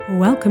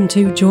Welcome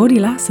to Geordie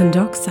Lass and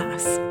Doc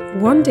Sass.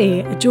 One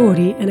day, a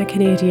Geordie and a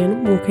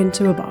Canadian walk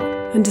into a bar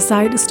and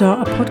decide to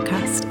start a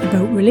podcast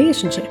about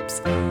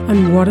relationships,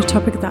 and what a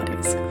topic that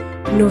is.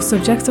 No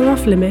subjects are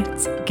off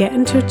limits. Get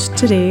in touch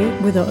today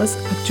with us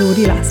at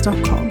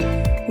geordielass.com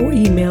or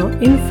email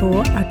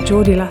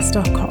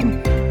info@geordielass.com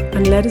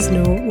and let us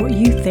know what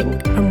you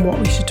think and what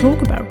we should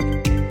talk about.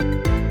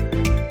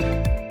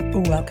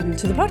 Welcome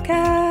to the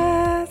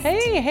podcast.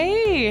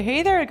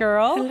 Hey there,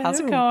 girl. Hello. How's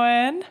it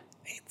going?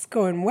 It's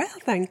going well,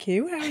 thank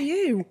you. How are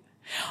you?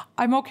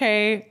 I'm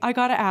okay. I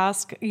gotta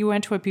ask, you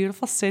went to a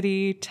beautiful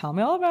city. Tell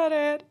me all about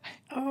it.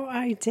 Oh,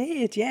 I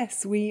did.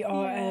 Yes, we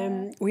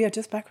are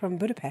just back from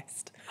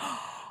Budapest,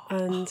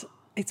 and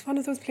it's one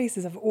of those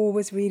places I've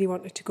always really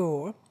wanted to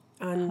go.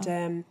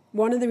 And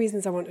one of the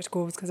reasons I wanted to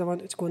go was because I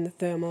wanted to go in the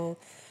thermal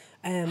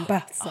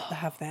baths that they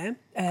have there,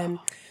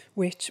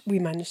 which we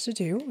managed to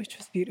do, which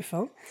was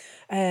beautiful.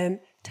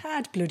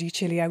 Tad bloody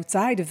chilly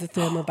outside of the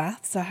thermal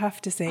baths, I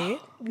have to say.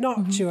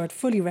 Not sure I'd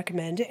fully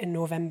recommend it in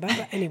November,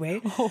 but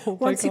anyway,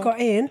 once you got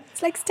in,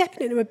 it's like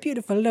stepping into a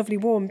beautiful, lovely,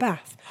 warm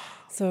bath.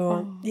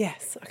 So,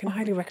 yes, I can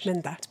highly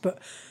recommend that. But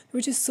there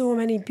were just so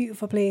many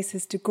beautiful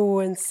places to go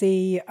and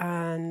see,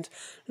 and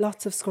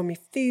lots of scrummy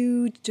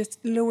food,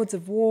 just loads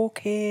of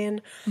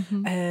walking.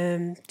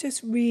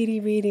 Just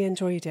really, really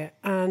enjoyed it.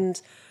 And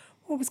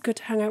it was good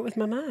to hang out with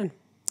my man.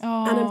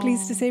 And I'm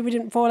pleased to say we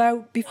didn't fall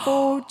out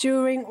before,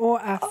 during,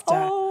 or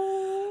after.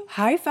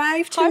 High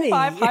five to me.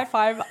 High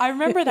five. I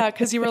remember that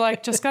because you were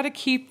like, just got to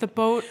keep the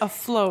boat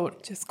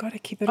afloat. Just got to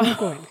keep it all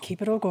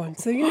going.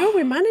 So,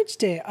 we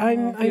managed it.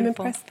 I'm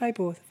impressed by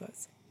both of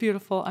us.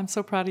 Beautiful. I'm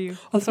so proud of you.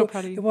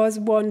 There was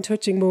one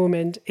touching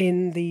moment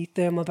in the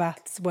thermal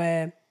baths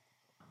where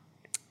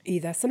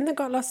either something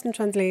got lost in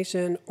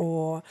translation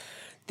or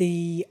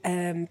the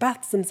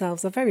baths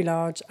themselves are very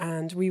large,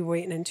 and we were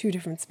waiting in two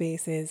different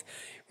spaces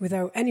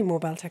without any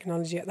mobile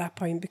technology at that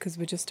point because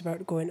we're just about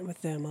to go into a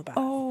thermal bath.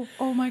 Oh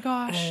my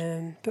gosh.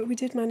 But we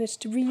did manage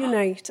to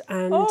reunite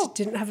and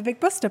didn't have a big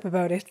bust-up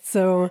about it.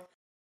 So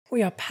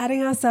we are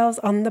patting ourselves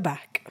on the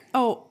back.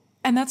 Oh,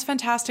 and that's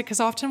fantastic because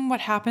often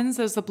what happens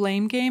is the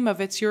blame game of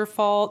it's your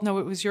fault, no,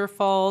 it was your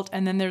fault,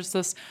 and then there's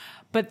this,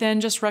 but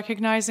then just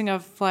recognizing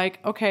of like,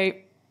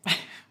 okay, it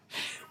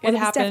was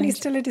happened. Definitely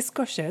still a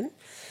discussion.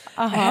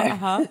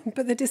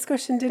 But the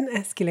discussion didn't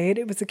escalate.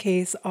 It was a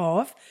case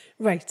of,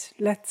 right,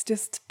 let's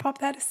just pop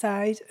that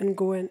aside and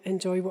go and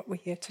enjoy what we're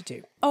here to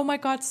do. Oh my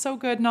God, so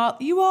good.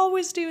 Not, you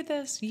always do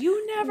this.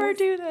 You never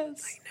do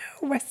this.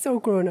 I know. We're so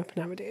grown up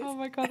nowadays. Oh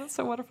my God, that's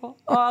so wonderful.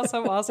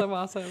 Awesome.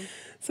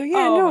 So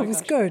yeah, it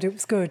was good. It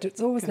was good. It's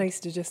always nice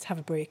to just have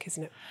a break,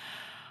 isn't it?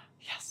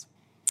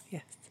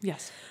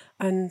 Yes.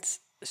 And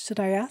should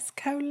I ask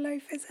how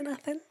life is in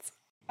Athens?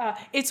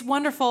 It's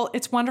wonderful.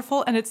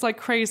 And it's like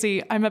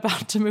crazy. I'm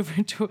about to move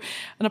into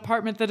an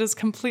apartment that is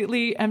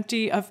completely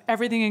empty of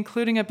everything,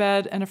 including a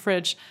bed and a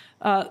fridge.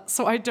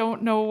 So I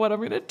don't know what I'm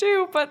going to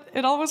do, but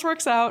it always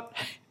works out.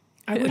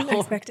 I wouldn't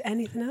expect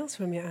anything else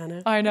from you,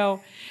 Anna. I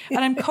know. And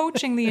I'm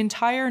coaching the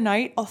entire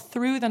night, all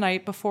through the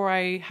night before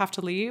I have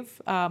to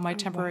leave my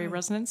temporary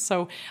residence.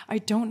 So I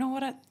don't know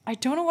what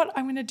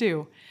I'm going to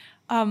do.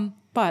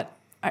 But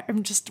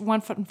I'm just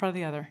one foot in front of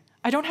the other.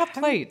 I don't have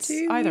plates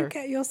either. How do you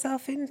get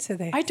yourself into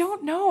this? I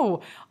don't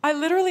know. I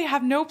literally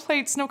have no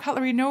plates, no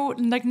cutlery,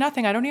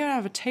 nothing. I don't even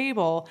have a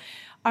table.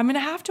 I'm going to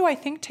have to, I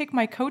think, take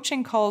my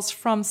coaching calls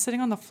from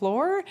sitting on the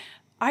floor.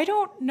 I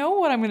don't know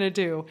what I'm going to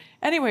do.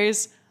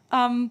 Anyways,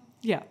 so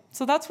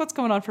that's what's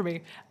going on for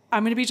me.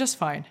 I'm going to be just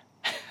fine.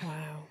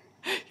 Wow.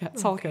 Yeah,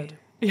 it's all good.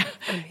 Yeah.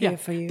 I'm here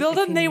for you. Build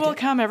it and they will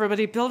come,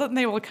 everybody. Build it and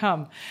they will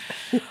come.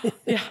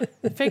 Yeah.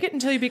 Fake it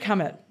until you become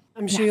it.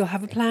 I'm sure you'll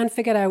have a plan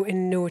figured out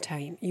in no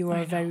time. You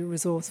are a very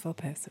resourceful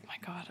person. Oh my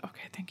God.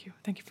 Okay, thank you.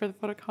 Thank you for the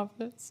vote of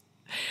confidence.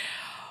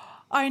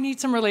 I need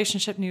some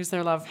relationship news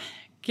there, love.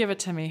 Give it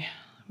to me.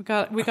 We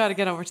got to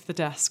get over to the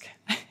desk.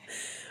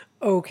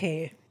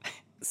 Okay.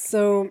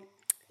 So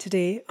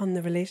today on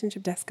the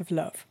relationship desk of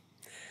love,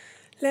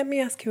 let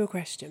me ask you a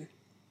question.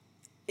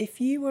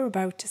 If you were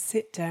about to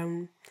sit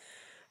down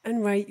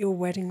and write your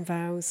wedding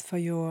vows for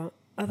your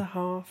other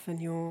half and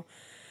your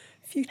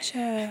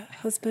future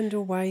husband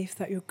or wife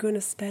that you're going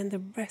to spend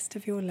the rest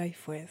of your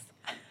life with,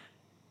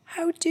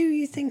 how do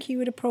you think you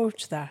would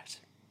approach that?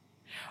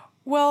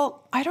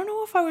 Well, I don't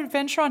know if I would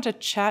venture onto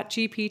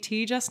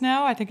ChatGPT just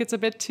now. I think it's a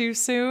bit too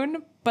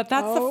soon, but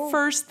that's the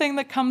first thing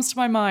that comes to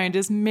my mind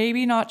is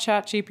maybe not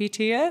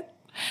ChatGPT it.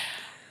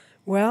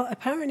 Well,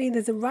 apparently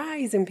there's a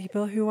rise in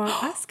people who are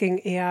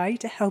asking AI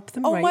to help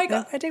them write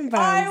their wedding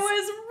vows. I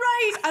was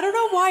right. I don't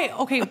know why.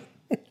 Okay,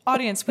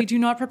 audience, we do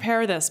not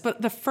prepare this,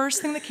 but the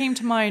first thing that came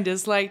to mind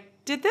is like,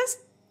 did this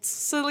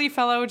silly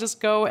fellow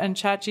just go and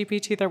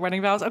ChatGPT their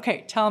wedding vows?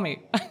 Okay, tell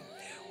me.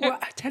 Well,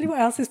 I tell you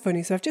what else is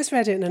funny. So I've just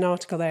read it in an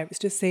article there. It was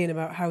just saying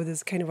about how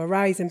there's kind of a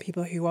rise in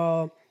people who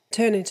are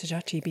turning to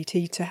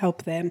ChatGPT to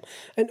help them,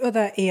 and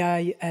other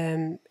AI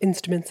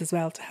instruments as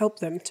well to help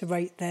them to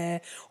write their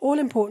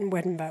all-important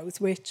wedding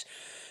vows, which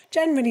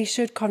generally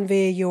should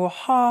convey your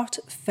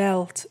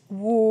heartfelt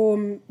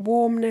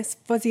warmness,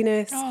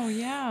 fuzziness. Oh,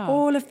 yeah.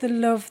 All of the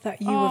love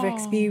that you have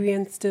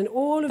experienced and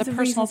all of the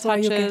personal reasons why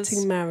you're touches.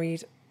 getting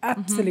married.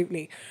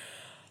 Absolutely.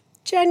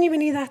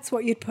 Genuinely, that's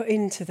what you'd put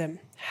into them.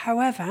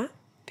 However,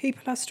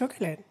 people are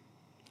struggling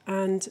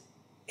and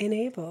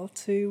unable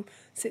to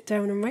sit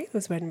down and write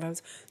those wedding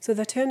vows. So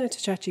they're turning to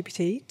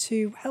ChatGPT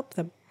to help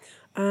them.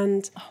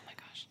 And Oh my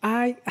gosh.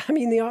 I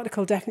mean, the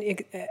article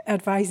definitely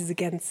advises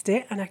against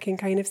it, and I can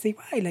kind of see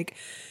why. Like,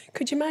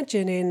 could you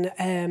imagine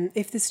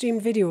if the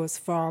stream videos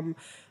from,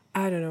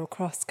 I don't know,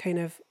 across kind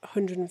of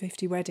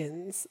 150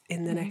 weddings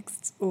in the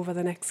over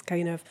the next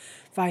kind of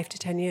 5 to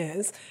 10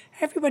 years,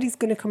 everybody's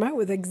going to come out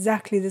with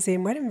exactly the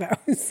same wedding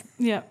vows.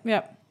 Yeah,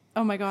 yeah.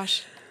 Oh my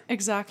gosh.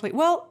 Exactly.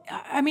 Well,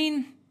 I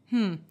mean,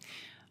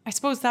 I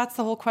suppose that's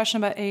the whole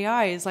question about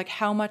AI is like,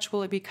 how much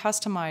will it be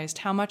customized?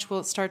 How much will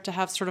it start to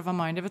have sort of a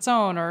mind of its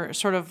own, or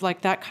sort of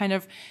like that kind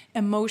of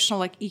emotional,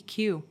 like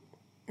EQ?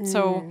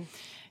 So,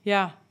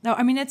 yeah. No,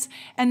 I mean,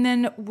 and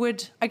then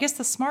I guess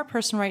the smart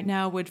person right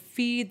now would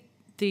feed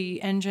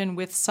the engine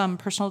with some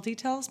personal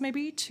details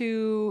maybe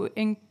to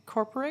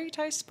incorporate,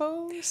 I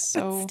suppose.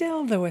 So. But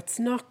still, though, it's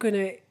not going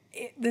to,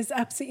 there's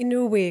absolutely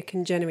no way it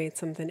can generate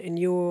something in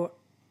your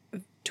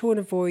tone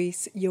of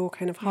voice, your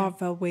kind of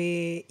heartfelt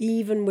way,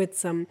 even with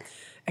some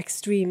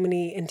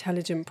extremely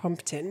intelligent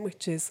prompting,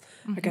 which is,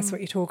 I guess, what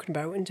you're talking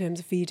about in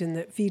terms of feeding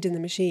the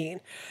machine.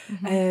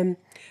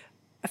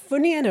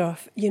 Funny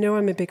enough,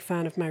 I'm a big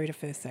fan of Married at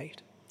First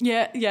Sight.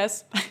 Yeah.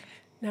 Yes.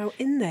 Now,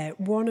 in there,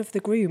 one of the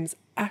grooms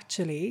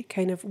actually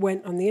kind of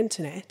went on the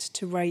internet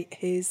to write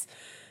his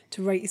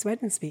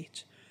wedding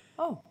speech.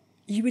 Oh.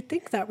 You would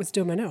think that was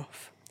dumb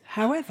enough.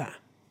 However,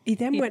 he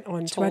then went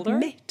on to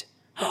admit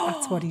that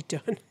that's what he'd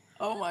done.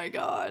 Oh my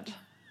God.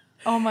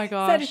 Oh my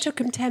gosh. Said it took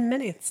him 10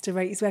 minutes to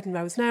write his wedding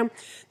vows. Now,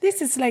 this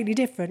is slightly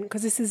different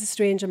because this is a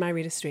stranger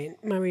marrying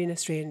a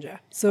stranger.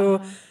 So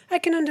I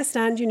can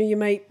understand, you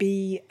might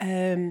be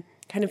kind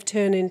of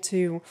turning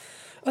to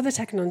other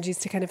technologies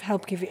to kind of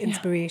help give you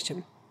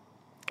inspiration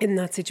in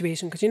that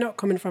situation because you're not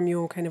coming from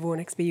your kind of own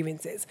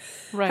experiences.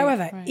 Right,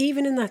 However,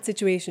 even in that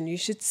situation, you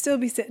should still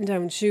be sitting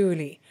down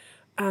surely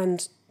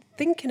and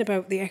thinking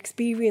about the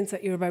experience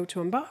that you're about to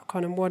embark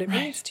on and what it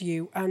means to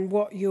you and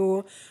what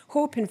you're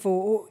hoping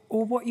for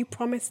or what you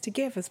promise to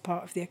give as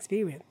part of the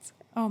experience.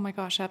 Oh my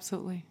gosh,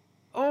 absolutely.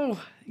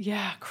 Oh,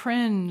 yeah,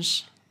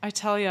 cringe. I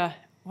tell you,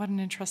 what an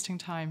interesting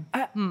time.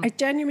 I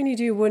genuinely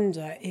do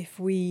wonder if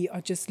we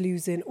are just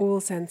losing all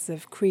sense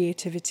of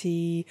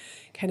creativity,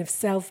 kind of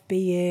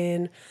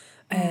self-being,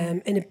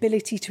 an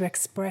ability to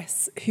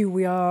express who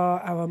we are,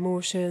 our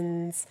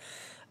emotions,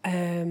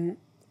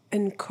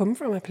 and come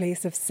from a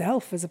place of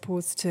self as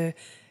opposed to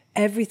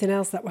everything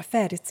else that we're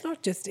fed. It's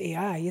not just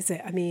AI, is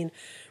it? I mean,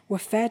 we're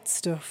fed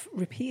stuff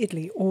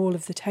repeatedly all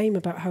of the time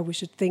about how we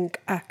should think,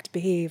 act,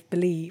 behave,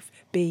 believe,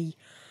 be.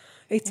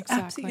 It's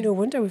absolutely no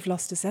wonder we've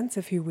lost a sense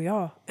of who we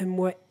are and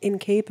we're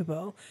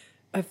incapable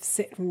of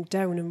sitting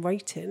down and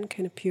writing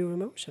kind of pure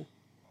emotion.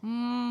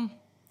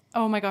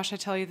 Oh my gosh, I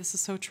tell you, this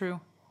is so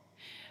true.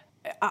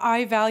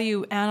 I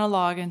value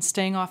analog and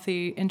staying off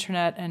the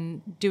internet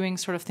and doing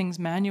sort of things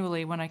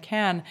manually when I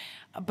can.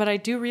 But I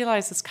do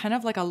realize it's kind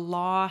of like a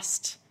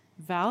lost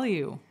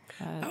value.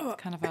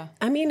 Kind of a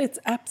I mean, it's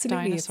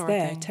absolutely, it's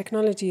there. thing.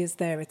 Technology is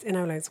there. It's in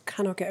our lives. We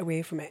cannot get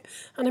away from it.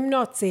 And I'm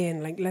not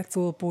saying like, let's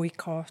all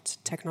boycott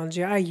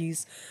technology. I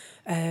use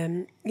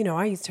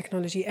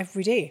technology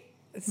every day.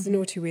 There's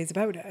no two ways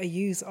about it. I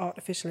use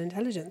artificial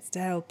intelligence to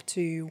help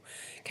to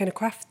kind of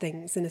craft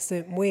things in a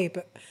certain way,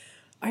 but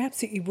I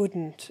absolutely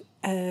wouldn't,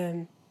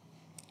 at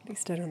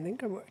least I don't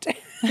think I would,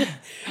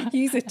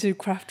 use it to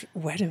craft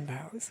wedding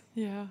vows.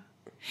 Yeah.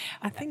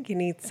 I think you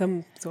need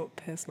some sort of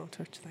personal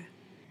touch there.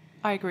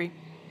 I agree.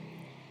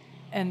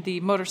 And the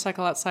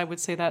motorcycle outside would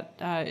say that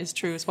is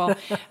true as well.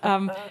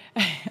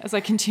 As I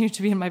continue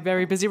to be in my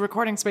very busy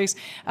recording space,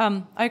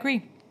 I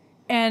agree.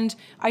 And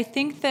I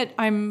think that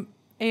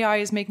AI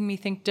is making me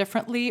think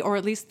differently, or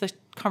at least the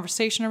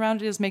conversation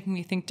around it is making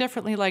me think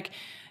differently. Like,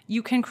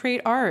 you can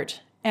create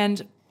art,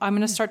 and I'm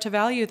going to start to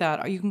value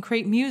that. Or you can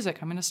create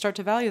music. I'm going to start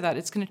to value that.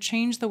 It's going to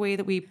change the way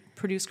that we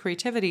produce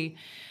creativity.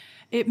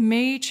 It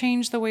may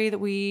change the way that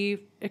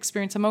we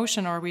experience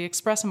emotion or we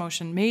express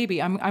emotion.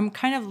 Maybe. I'm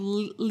kind of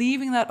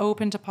leaving that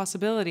open to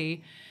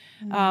possibility.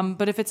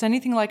 But if it's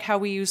anything like how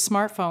we use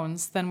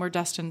smartphones, then we're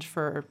destined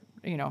for,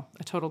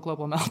 a total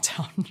global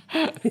meltdown.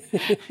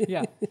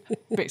 Yeah,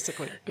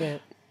 basically.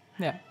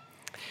 Yeah.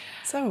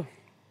 So,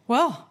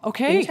 well,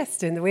 okay.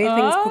 Interesting the way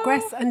things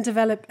progress and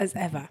develop as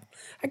ever.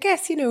 I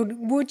guess,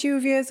 would you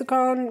have years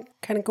ago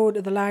kind of go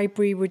to the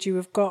library? Would you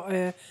have got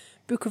a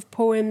book of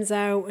poems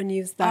out and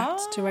use that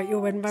to write your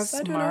wedding vows?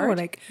 I don't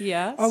know.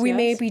 Yes, or we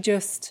maybe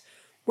just,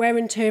 we're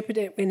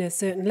interpreting it in a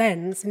certain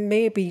lens.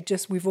 Maybe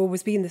just we've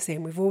always been the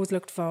same. We've always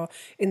looked for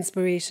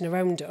inspiration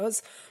around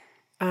us.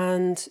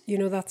 And,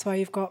 that's why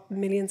you've got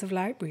millions of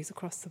libraries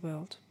across the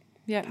world.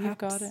 Yeah, you've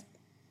got it.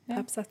 Yeah.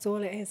 Perhaps that's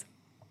all it is.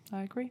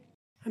 I agree.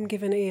 I'm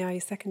giving AI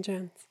a second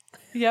chance.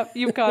 Yep,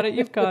 you've got it.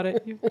 You've got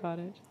it.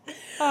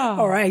 Oh.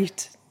 All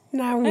right.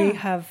 Now we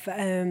have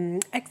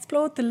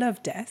explored the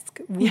love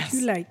desk. Would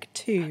you like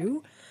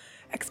to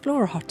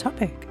explore a hot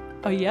topic?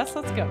 Oh, yes,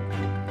 let's go.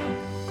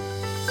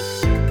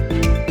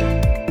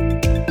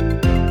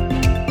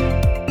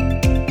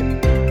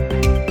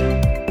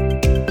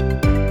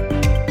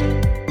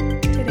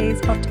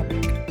 Today's hot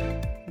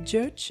topic: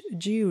 judge,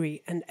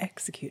 jury, and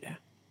executor.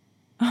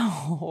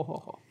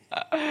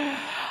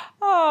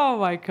 Oh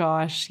my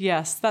gosh.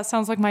 Yes, that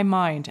sounds like my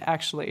mind,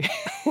 actually.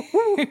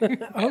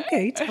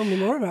 Okay, tell me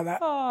more about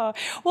that.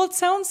 Well, it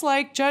sounds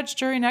like judge,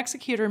 jury, and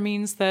executor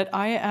means that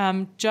I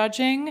am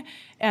judging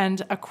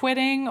and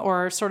acquitting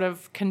or sort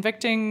of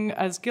convicting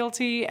as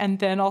guilty and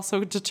then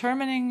also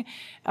determining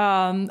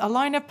a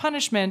line of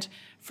punishment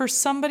for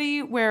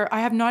somebody where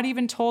I have not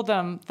even told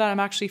them that I'm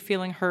actually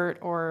feeling hurt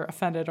or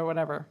offended or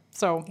whatever.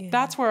 So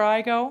that's where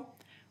I go.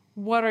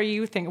 What are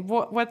you thinking?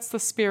 What's the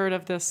spirit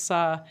of this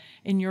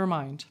in your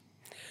mind?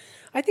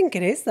 I think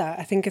it is that.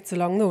 I think it's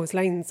along those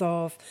lines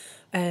of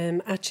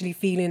actually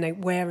feeling like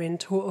we're in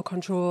total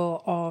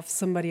control of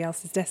somebody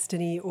else's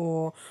destiny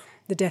or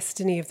the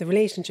destiny of the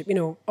relationship. You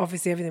know,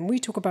 obviously everything we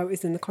talk about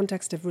is in the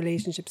context of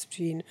relationships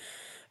between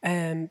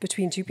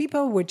two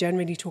people. We're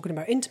generally talking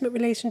about intimate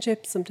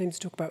relationships. Sometimes we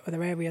talk about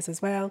other areas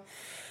as well,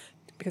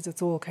 because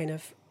it's all kind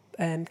of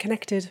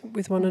connected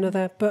with one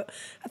another. But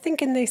I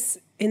think in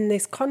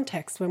this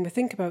context, when we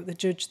think about the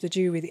judge, the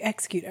jury, the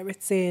executor,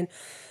 it's saying,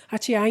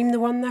 actually, I'm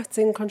the one that's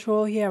in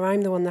control here.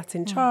 I'm the one that's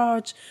in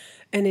charge,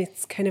 and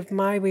it's kind of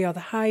my way or the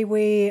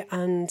highway.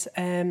 And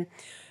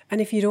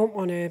if you don't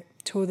want to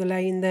toe the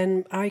line,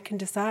 then I can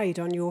decide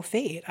on your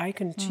fate. I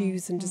can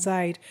choose and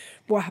decide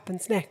what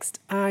happens next.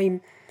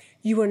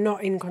 You are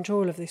not in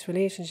control of this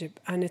relationship,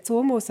 and it's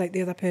almost like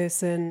the other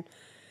person,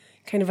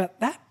 kind of at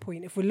that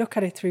point, if we look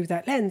at it through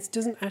that lens,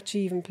 doesn't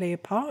actually even play a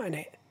part in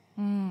it.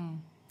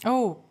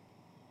 Oh,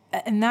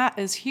 and that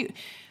is huge.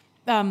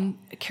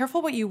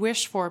 Careful what you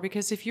wish for,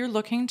 because if you're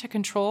looking to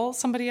control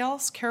somebody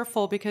else,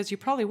 careful, because you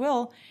probably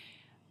will.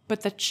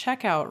 But the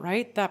checkout,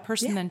 right? That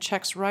person then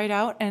checks right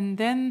out and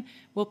then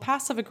will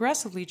passive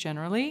aggressively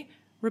generally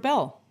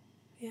rebel.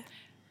 Yeah.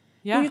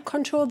 Well, you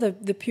control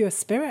the pure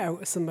spirit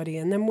out of somebody,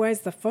 and then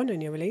where's the fun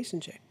in your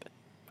relationship?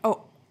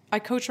 Oh, I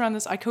coach around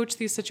this. I coach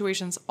these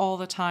situations all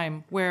the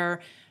time where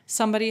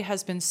somebody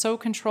has been so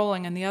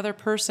controlling and the other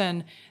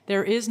person,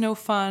 there is no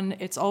fun.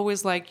 It's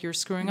always like you're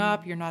screwing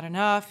up, you're not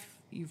enough,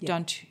 you've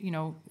done,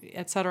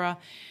 etc.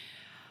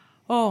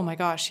 Oh my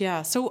gosh,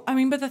 yeah. So, I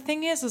mean, but the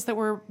thing is that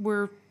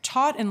we're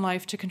taught in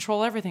life to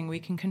control everything. We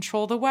can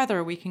control the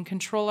weather. We can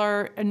control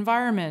our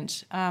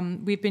environment.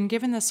 We've been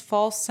given this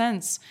false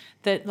sense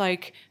that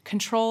like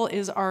control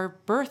is our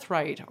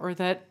birthright, or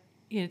that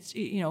it's,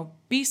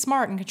 be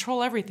smart and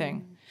control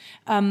everything.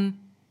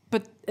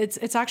 But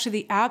it's actually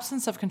the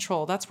absence of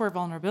control. That's where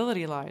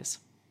vulnerability lies.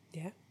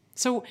 Yeah.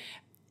 So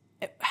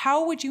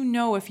how would you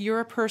know if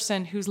you're a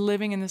person who's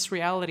living in this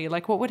reality?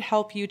 Like, what would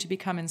help you to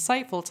become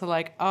insightful to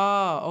like,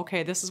 oh,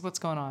 okay, this is what's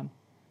going on?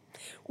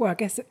 Well, I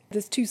guess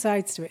there's two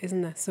sides to it,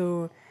 isn't there?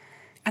 So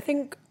I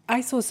think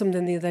I saw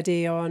something the other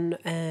day on,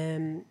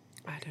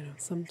 I don't know,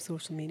 some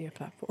social media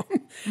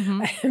platform.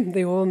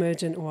 They all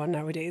merge into one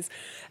nowadays.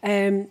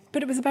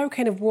 But it was about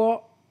kind of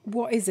what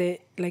is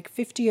it, like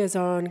 50 years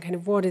on, kind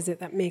of what is it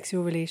that makes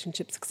your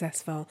relationship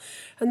successful?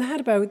 And they had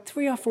about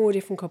 3 or 4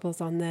 different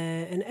couples on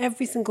there, and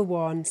every single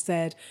one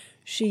said,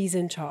 she's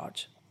in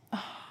charge.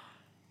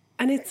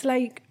 And it's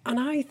like, and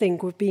I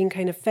think we've been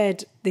kind of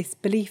fed this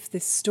belief,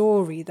 this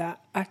story that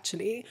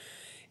actually,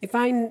 if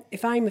I'm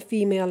a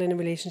female in a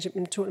relationship,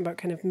 I'm talking about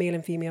kind of male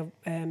and female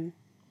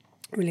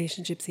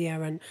relationships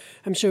here, and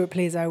I'm sure it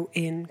plays out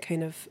in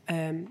kind of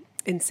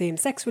in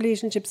same-sex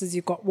relationships, as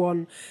you've got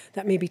one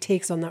that maybe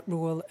takes on that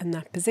role and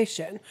that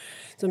position.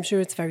 So I'm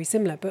sure it's very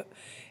similar. But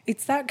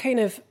it's that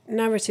kind of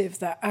narrative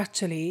that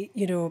actually,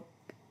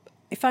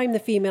 if I'm the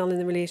female in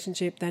the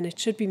relationship, then it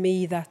should be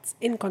me that's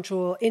in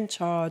control, in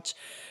charge.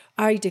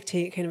 I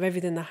dictate kind of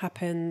everything that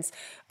happens.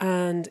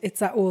 And it's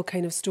that old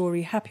kind of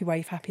story, happy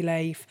wife, happy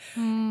life.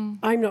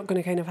 I'm not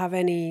going to kind of have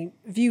any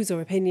views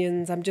or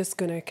opinions. I'm just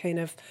going to kind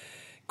of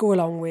go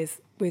along with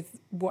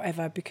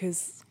whatever,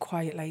 because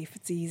quiet life,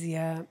 it's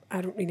easier. I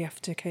don't really have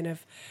to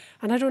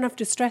and I don't have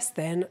to stress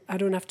then. I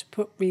don't have to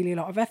put really a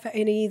lot of effort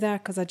in either,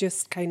 because I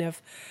just kind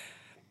of,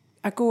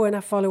 I go and I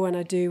follow and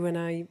I do and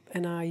I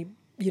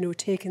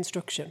take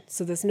instruction.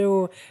 So there's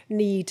no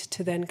need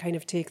to then kind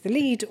of take the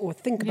lead or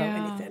think about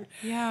anything.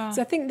 Yeah.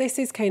 So I think this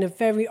is kind of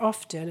very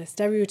often a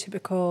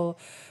stereotypical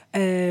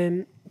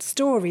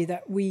story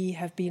that we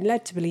have been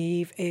led to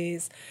believe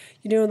is,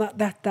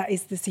 that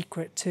is the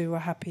secret to a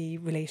happy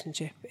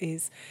relationship,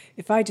 is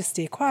if I just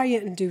stay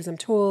quiet and do as I'm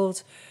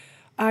told,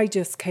 I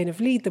just kind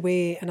of lead the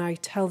way and I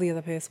tell the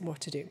other person what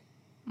to do.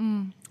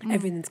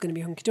 Everything's going to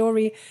be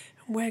hunky-dory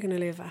and we're going to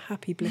live a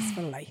happy,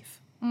 blissful life.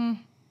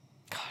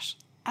 Gosh.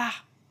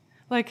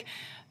 Like,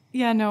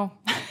 yeah, no.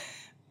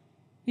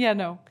 Yeah,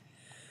 no.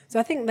 So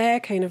I think they're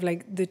kind of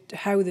like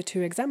how the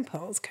two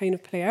examples kind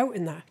of play out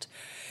in that.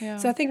 Yeah,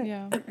 so I think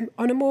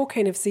on a more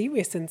kind of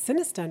serious and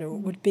sinister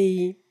note would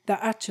be, that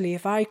actually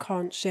if I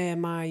can't share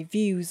my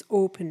views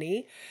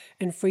openly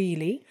and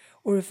freely,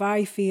 or if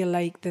I feel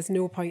like there's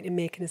no point in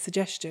making a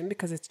suggestion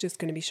because it's just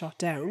going to be shot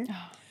down,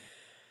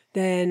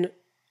 then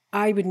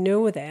I would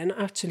know then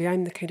actually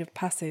I'm the kind of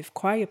passive,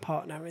 quiet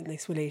partner in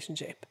this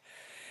relationship.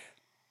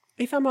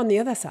 If I'm on the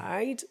other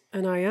side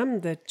and I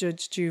am the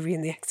judge, jury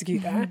and the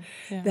executor,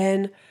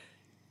 then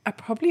I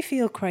probably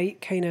feel quite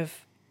kind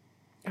of,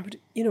 I would,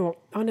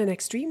 on an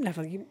extreme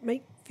level, you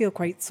might feel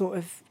quite sort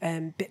of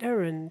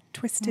bitter and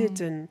twisted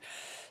and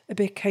a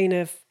bit kind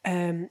of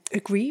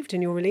aggrieved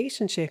in your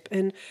relationship.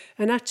 And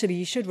actually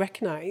you should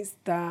recognise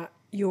that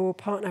your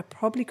partner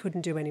probably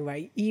couldn't do any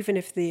right, even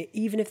if they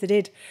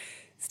did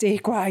stay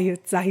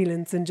quiet,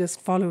 silent and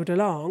just followed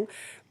along.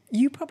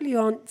 You probably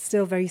aren't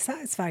still very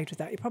satisfied with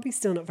that. You're probably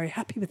still not very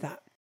happy with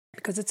that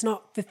because it's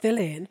not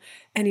fulfilling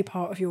any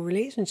part of your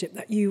relationship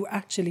that you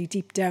actually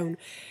deep down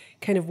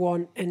kind of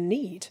want and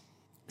need.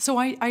 So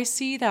I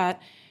see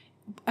that.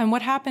 And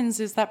what happens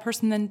is that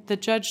person, then the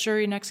judge,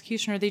 jury, and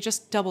executioner, they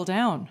just double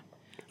down.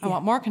 I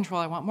want more control.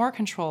 I want more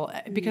control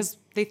because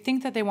they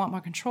think that they want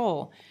more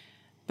control.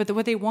 But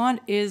what they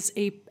want is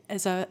a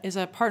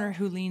partner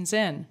who leans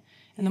in.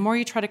 And the more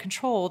you try to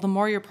control, the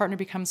more your partner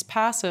becomes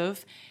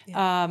passive,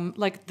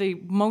 like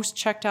the most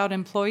checked out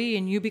employee,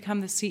 and you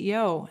become the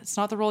CEO. It's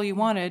not the role you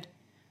wanted,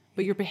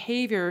 but your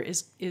behavior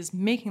is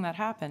making that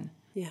happen.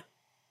 Yeah.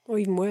 Or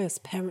even worse,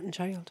 parent and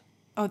child.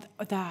 Oh,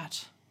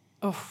 that.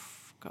 Oh,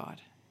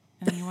 God.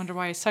 And then you wonder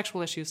why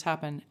sexual issues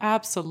happen.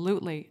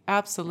 Absolutely.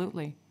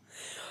 Absolutely.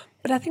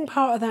 But I think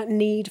part of that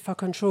need for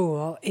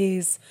control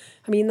is,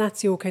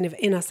 that's your kind of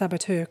inner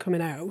saboteur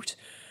coming out.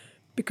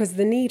 Because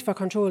the need for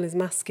control is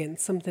masking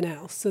something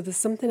else. So there's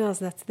something else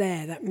that's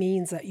there that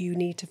means that you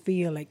need to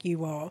feel like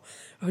you are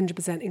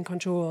 100% in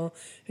control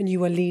and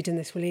you are leading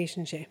this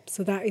relationship.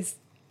 So that is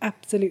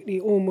absolutely,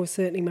 almost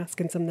certainly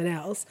masking something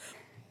else.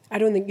 I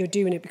don't think you're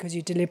doing it because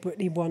you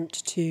deliberately want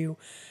to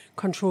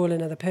control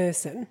another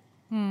person.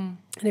 And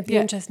it'd be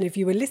interesting if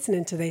you were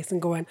listening to this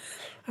and going,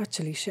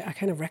 actually, shit, I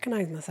kind of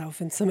recognise myself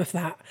in some of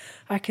that.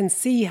 I can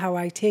see how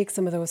I take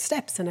some of those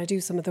steps and I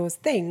do some of those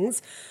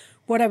things.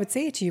 What I would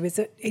say to you is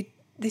that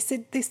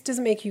this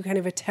doesn't make you kind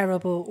of a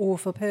terrible,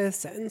 awful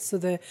person. So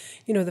the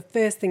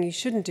first thing you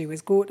shouldn't do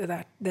is go to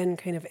that then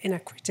kind of inner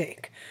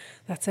critic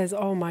that says,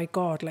 oh my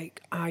God,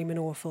 like I'm an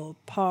awful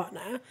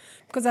partner,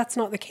 because that's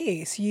not the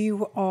case.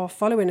 You are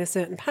following a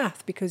certain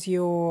path because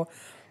you're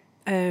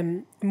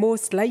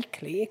most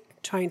likely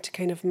trying to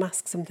kind of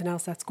mask something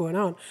else that's going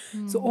on.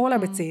 So all I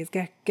would say is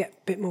get a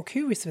bit more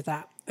curious with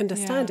that,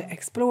 understand it,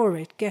 explore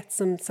it, get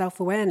some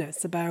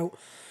self-awareness about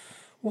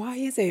why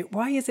is it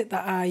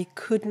that I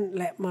couldn't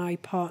let my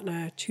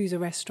partner choose a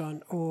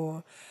restaurant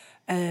or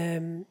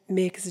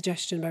make a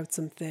suggestion about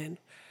something?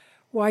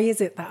 Why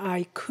is it that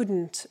I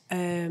couldn't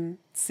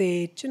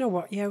say, do you know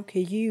what? Yeah,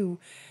 okay, you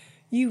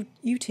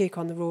take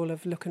on the role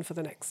of looking for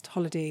the next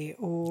holiday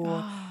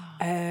or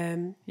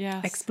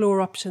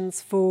explore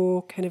options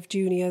for kind of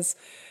juniors'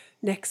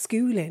 next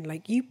schooling.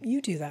 Like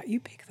you do that, you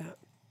pick that.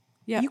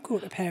 Yeah. You go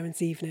to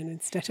parents' evening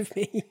instead of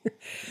me.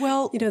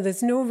 Well,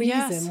 there's no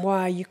reason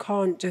why you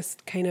can't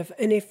just kind of,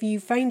 and if you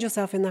find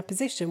yourself in that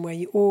position where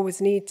you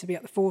always need to be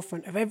at the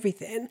forefront of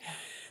everything,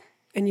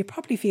 and you're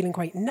probably feeling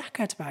quite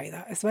knackered by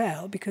that as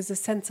well, because the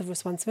sense of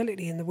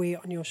responsibility and the weight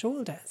on your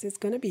shoulders is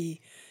going to be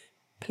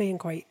playing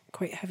quite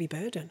a heavy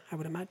burden, I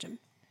would imagine.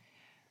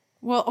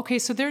 Well, okay,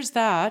 so there's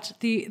that.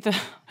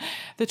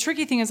 The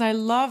tricky thing is I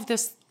love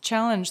this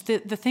challenge. The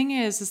thing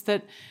is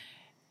that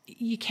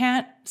you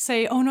can't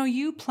say, oh, no,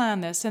 you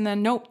planned this. And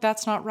then, nope,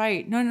 that's not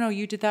right. No,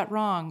 you did that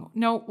wrong.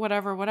 No,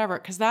 whatever.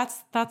 Because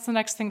that's the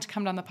next thing to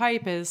come down the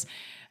pipe is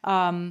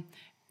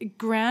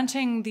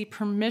granting the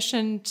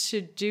permission to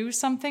do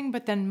something,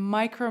 but then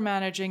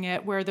micromanaging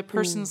it where the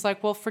person's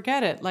like, well,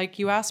 forget it. Like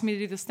you asked me to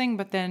do this thing,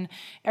 but then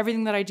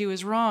everything that I do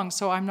is wrong.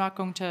 So I'm not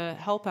going to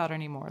help out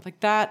anymore. Like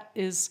that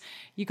is,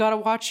 you got to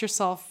watch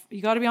yourself.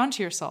 You got to be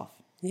onto yourself.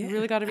 Yeah, you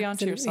really got to be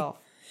onto yourself.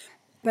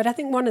 But I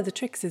think one of the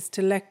tricks is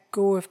to let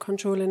go of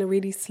control in a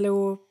really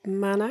slow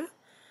manner.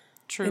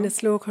 True. In a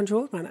slow,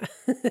 controlled manner.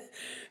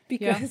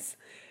 Because,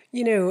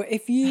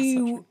 if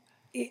you,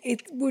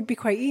 it would be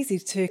quite easy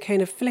to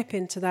kind of flip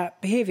into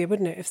that behaviour,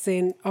 wouldn't it? Of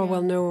saying, oh,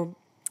 well, no,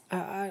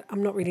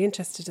 I'm not really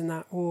interested in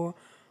that. Or,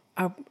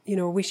 I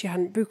wish you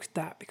hadn't booked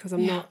that because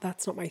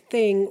that's not my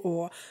thing.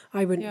 Or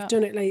I wouldn't have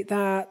done it like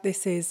that.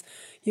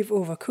 You've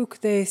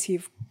overcooked this,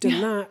 you've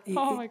done that.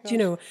 Oh my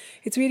gosh.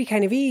 It's really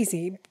kind of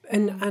easy.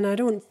 And I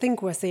don't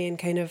think we're saying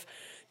kind of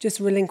just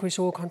relinquish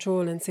all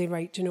control and say,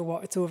 right, do you know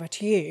what, it's over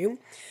to you.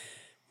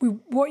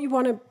 What you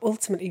want to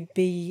ultimately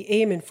be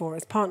aiming for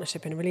is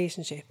partnership in a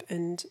relationship.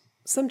 And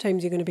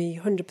sometimes you're going to be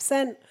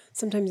 100%,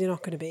 sometimes you're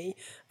not going to be.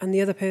 And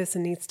the other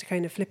person needs to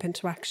kind of flip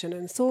into action.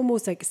 And it's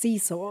almost like a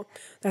seesaw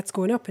that's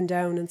going up and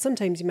down. And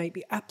sometimes you might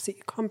be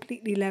absolutely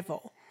completely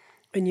level.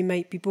 And you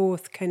might be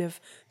both kind of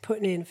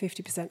putting in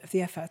 50% of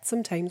the effort.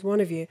 Sometimes one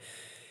of you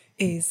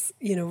is,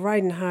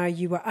 riding high,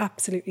 you are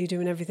absolutely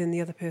doing everything,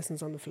 the other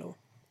person's on the floor.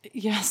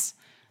 Yes.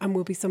 And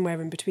we'll be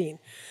somewhere in between.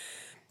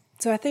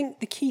 So I think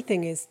the key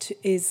thing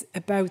is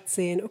about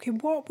saying, okay,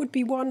 what would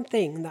be one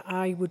thing that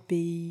I would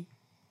be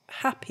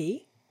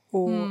happy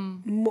or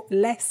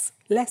less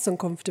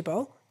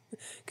uncomfortable,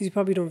 because you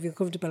probably don't feel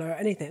comfortable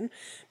about anything,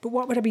 but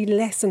what would I be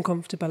less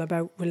uncomfortable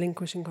about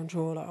relinquishing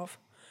control of?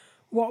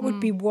 What would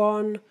be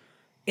one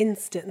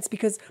instance?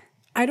 Because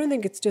I don't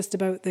think it's just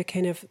about the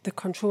kind of the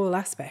control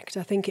aspect.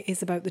 I think it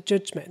is about the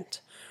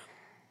judgment.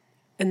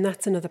 And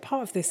that's another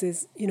part of this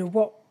is, you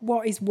know,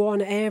 what is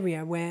one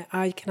area where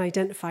I can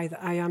identify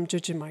that I am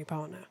judging my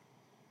partner?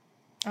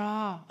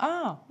 Oh,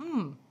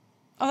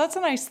 that's a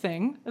nice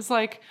thing. It's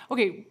like,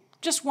 okay,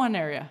 just one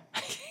area.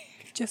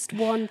 Just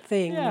one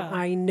thing Yeah. that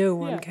I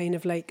know I'm Yeah. kind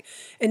of like,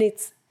 and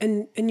it's,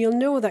 and you'll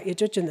know that you're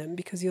judging them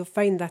because you'll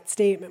find that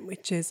statement,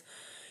 which is,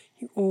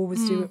 you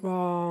always do it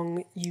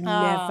wrong, you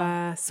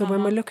never. So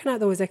when we're looking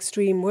at those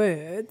extreme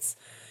words,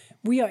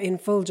 we are in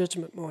full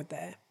judgment mode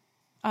there.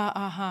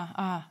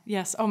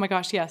 Yes. Oh my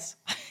gosh, yes.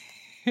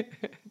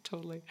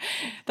 Totally.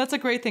 That's a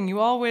great thing. You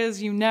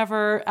always, you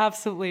never,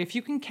 absolutely. If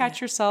you can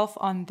catch yourself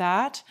on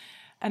that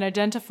and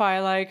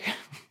identify like,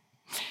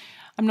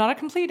 I'm not a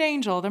complete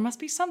angel. There must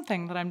be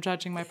something that I'm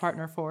judging my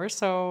partner for.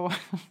 So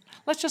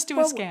let's just do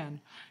a scan.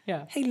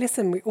 Yeah. Hey,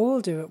 listen, we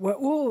all do it. We're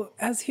all,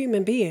 as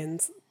human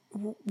beings,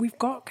 we've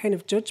got kind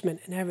of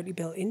judgment inherently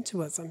built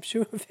into us, I'm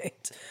sure of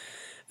it.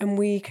 And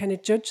we kind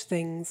of judge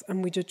things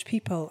and we judge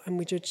people and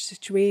we judge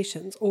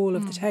situations all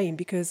of the time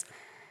because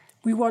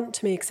we want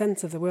to make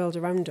sense of the world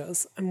around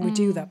us. And we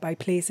do that by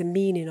placing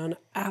meaning on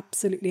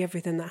absolutely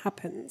everything that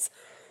happens.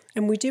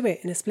 And we do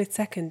it in a split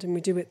second and we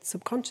do it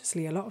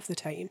subconsciously a lot of the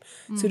time.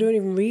 So we don't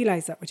even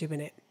realise that we're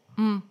doing it.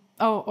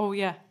 Oh,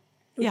 yeah.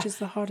 Which is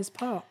the hardest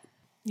part.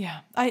 Yeah.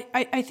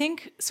 I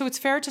think, so it's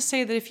fair to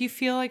say that if you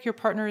feel like your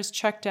partner is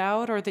checked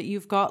out or that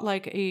you've got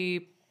like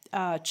a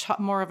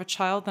more of a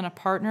child than a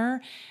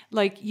partner,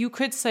 like you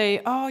could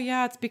say, oh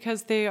yeah, it's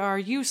because they are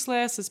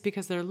useless. It's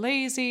because they're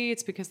lazy.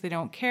 It's because they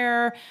don't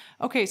care.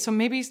 Okay. So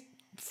maybe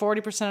 40%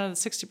 of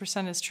the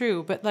 60% is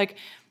true, but like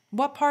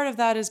what part of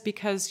that is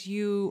because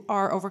you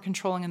are over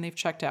controlling and they've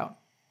checked out?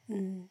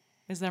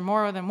 Is there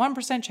more than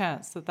 1%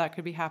 chance that that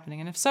could be happening?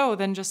 And if so,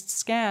 then just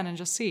scan and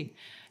just see.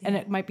 Yeah. And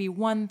it might be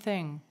one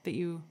thing that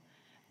you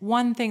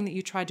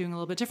try doing a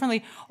little bit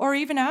differently, or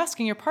even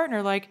asking your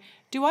partner, like,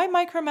 do I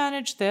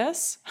micromanage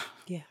this?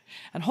 Yeah.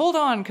 And hold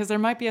on, because there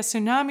might be a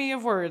tsunami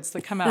of words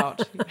that come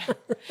out.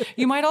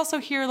 You might also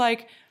hear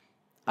like,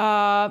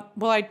 well,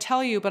 I'd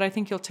tell you, but I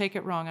think you'll take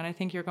it wrong. And I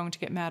think you're going to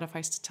get mad if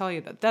I tell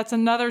you that. That's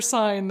another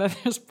sign that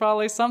there's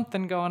probably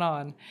something going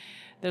on.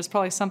 There's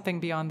probably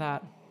something beyond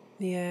that.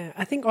 Yeah,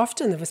 I think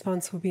often the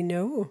response will be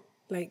no.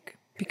 Like,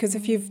 because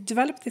if you've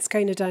developed this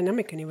kind of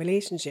dynamic in your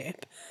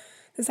relationship,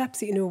 there's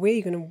absolutely no way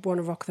you're going to want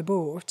to rock the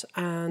boat.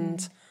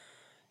 And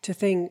to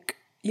think,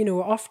 you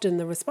know, often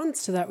the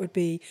response to that would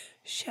be,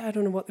 shit, I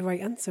don't know what the right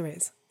answer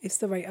is. Is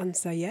the right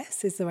answer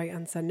yes? Is the right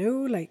answer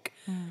no? Like,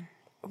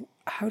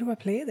 how do I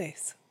play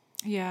this?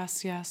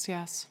 Yes.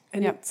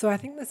 And so I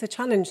think there's a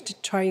challenge to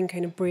try and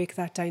kind of break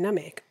that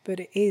dynamic,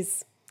 but it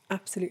is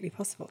absolutely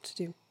possible to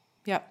do.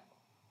 Yep.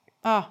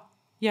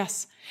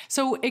 Yes.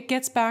 So it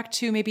gets back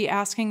to maybe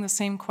asking the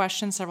same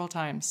question several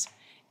times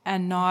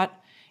and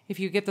not, if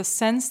you get the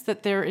sense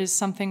that there is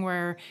something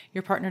where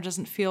your partner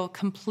doesn't feel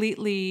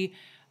completely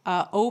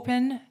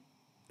open,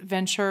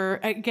 venture.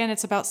 Again,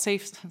 it's about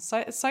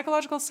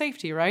psychological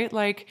safety, right?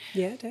 Like,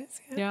 yeah, it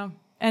is. Yeah.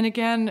 And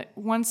again,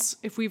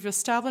 if we've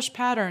established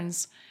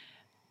patterns,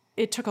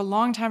 it took a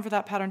long time for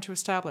that pattern to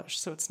establish.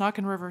 So it's not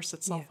going to reverse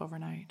itself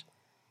overnight.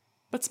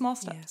 But small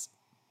steps.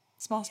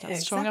 Small steps.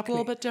 Exactly. Showing up a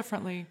little bit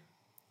differently.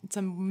 It's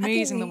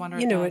amazing the wonder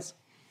it does.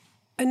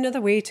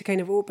 Another way to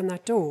kind of open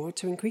that door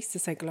to increase the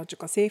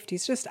psychological safety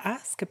is just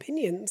ask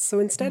opinions. So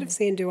instead of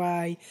saying, do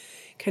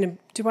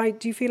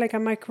you feel like I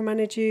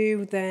micromanage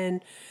you?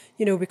 Then,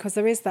 you know, because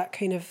there is that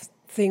kind of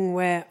thing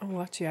where,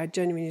 oh, actually, I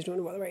genuinely don't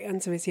know what the right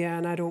answer is here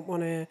and I don't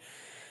want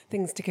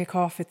things to kick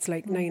off. It's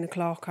like 9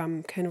 o'clock.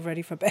 I'm kind of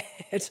ready for bed.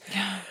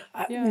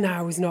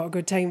 Now is not a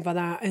good time for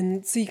that.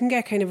 And so you can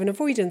get kind of an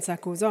avoidance that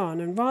goes on.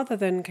 And rather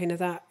than kind of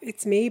that,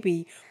 it's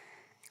maybe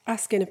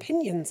asking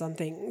opinions on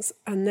things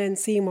and then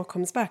seeing what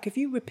comes back. If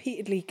you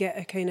repeatedly get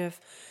a kind of,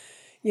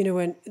 you know,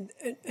 a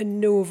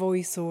no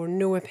voice or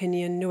no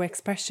opinion, no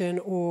expression,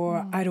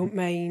 or I don't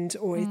mind,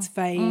 or it's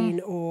fine,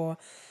 or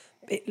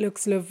it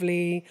looks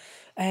lovely,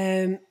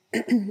 I'd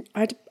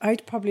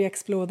probably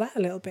explore that a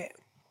little bit.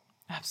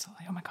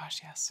 Absolutely. Oh my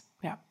gosh, yes.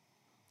 Yeah.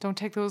 Don't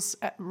take those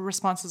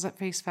responses at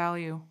face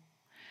value.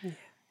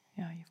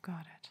 Yeah, you've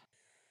got it.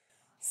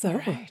 So,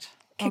 all right.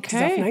 Kicked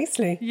us off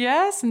nicely.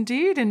 Yes,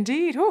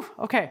 indeed. Ooh,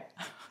 okay.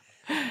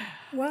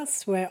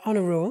 Whilst we're on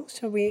a roll,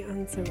 shall we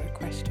answer a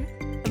question?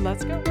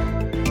 Let's go.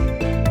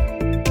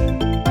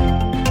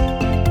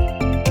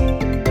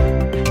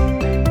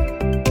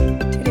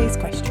 Today's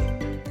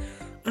question.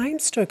 I'm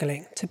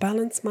struggling to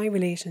balance my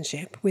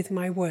relationship with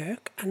my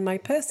work and my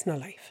personal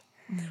life.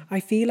 I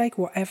feel like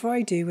whatever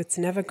I do, it's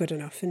never good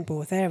enough in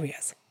both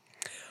areas.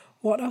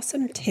 What are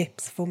some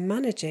tips for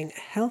managing a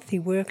healthy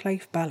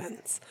work-life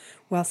balance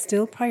while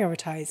still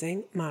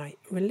prioritising my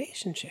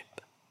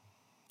relationship?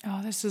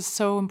 Oh, this is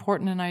so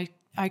important. And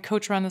I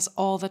coach around this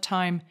all the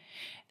time.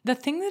 The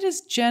thing that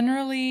is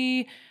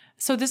generally,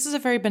 so this is a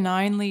very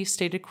benignly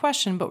stated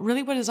question, but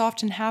really what is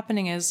often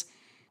happening is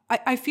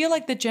I feel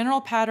like the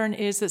general pattern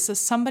is that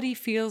somebody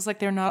feels like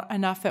they're not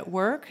enough at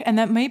work. And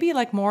that may be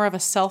like more of a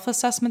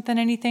self-assessment than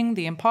anything,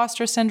 the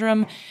imposter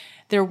syndrome.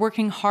 They're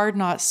working hard,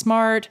 not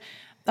smart.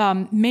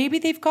 Maybe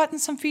they've gotten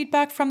some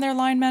feedback from their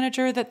line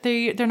manager that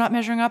they're not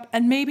measuring up,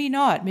 and maybe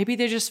not. Maybe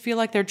they just feel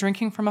like they're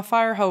drinking from a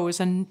fire hose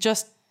and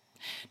just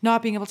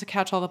not being able to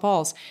catch all the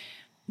balls.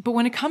 But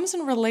when it comes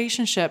in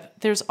relationship,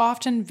 there's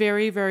often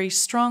very, very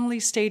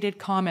strongly stated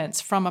comments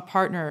from a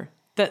partner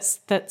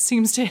that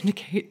seems to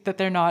indicate that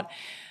they're not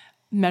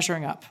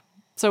measuring up.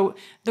 So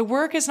the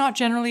work is not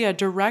generally a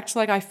direct,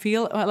 like I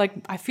feel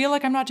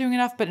like I'm not doing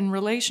enough, but in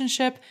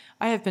relationship,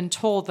 I have been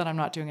told that I'm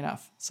not doing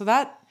enough. So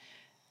that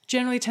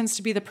generally tends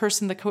to be the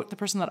person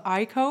that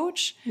I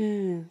coach.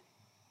 So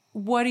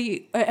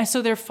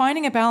they're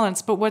finding a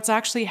balance, but what's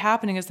actually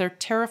happening is they're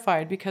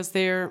terrified because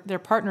their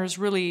partner is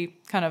really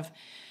kind of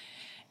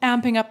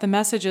amping up the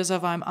messages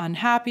of I'm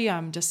unhappy,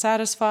 I'm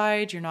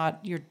dissatisfied,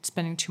 you're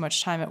spending too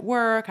much time at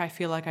work, I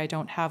feel like I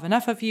don't have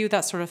enough of you,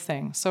 that sort of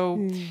thing.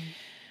 So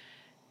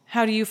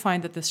how do you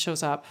find that this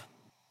shows up?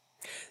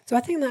 So I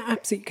think that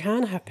absolutely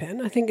can happen.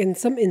 I think in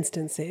some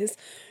instances,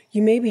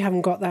 you maybe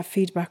haven't got that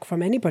feedback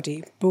from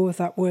anybody, both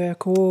at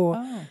work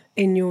or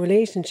in your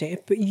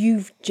relationship, but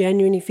you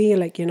genuinely feel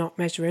like you're not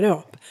measuring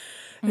up.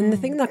 And the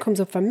thing that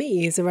comes up for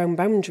me is around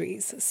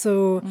boundaries.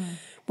 So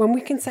when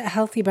we can set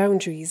healthy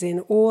boundaries in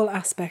all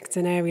aspects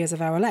and areas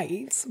of our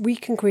lives, we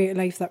can create a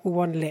life that we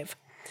want to live.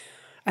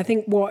 I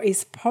think what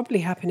is probably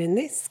happening in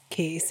this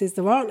case is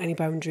there aren't any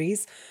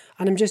boundaries,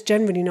 and I'm just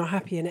generally not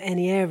happy in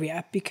any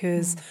area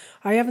because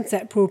I haven't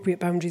set appropriate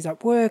boundaries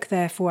at work.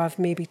 Therefore, I've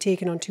maybe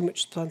taken on too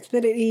much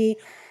responsibility.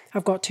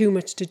 I've got too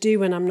much to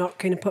do, and I'm not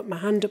kind of putting my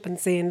hand up and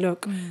saying,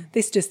 look,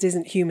 this just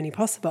isn't humanly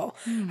possible.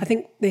 I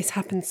think this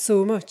happens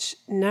so much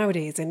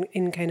nowadays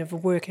in kind of a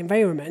work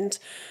environment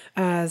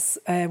as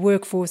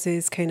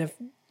workforces kind of,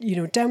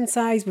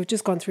 downsize. We've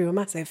just gone through a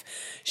massive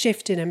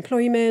shift in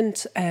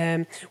employment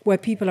where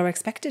people are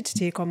expected to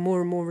take on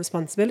more and more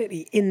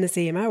responsibility in the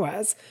same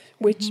hours,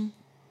 which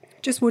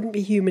just wouldn't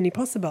be humanly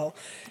possible.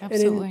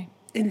 Absolutely.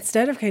 And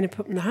instead of kind of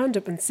putting the hand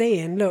up and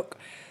saying, look,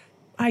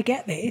 I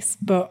get this,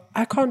 but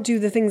I can't do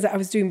the things that I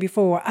was doing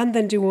before and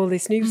then do all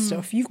this new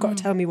stuff. You've got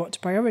to tell me what to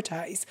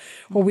prioritise,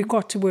 or we've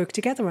got to work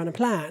together on a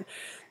plan.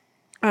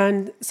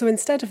 And so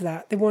instead of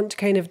that, they want to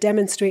kind of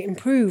demonstrate and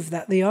prove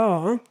that they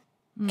are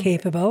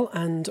capable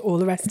and all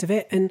the rest of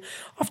it. And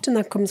often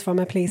that comes from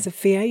a place of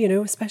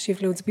fear, especially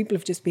if loads of people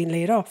have just been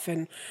laid off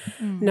and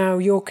now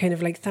you're kind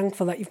of like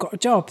thankful that you've got a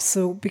job.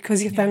 So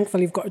because you're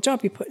thankful you've got a job,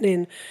 you're putting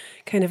in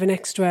kind of an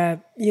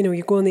extra,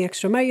 you're going the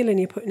extra mile and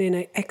you're putting in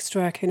an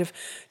extra kind of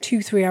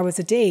 2-3 hours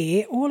a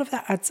day. All of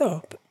that adds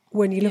up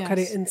when you look at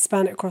it and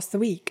span it across the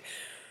week.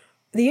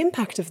 The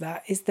impact of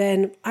that is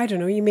then, I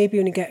don't know, you maybe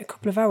only get a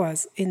couple of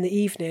hours in the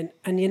evening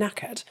and you're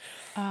knackered.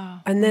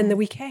 And then the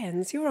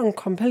weekends, you're on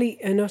complete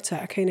and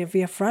utter kind of,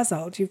 you're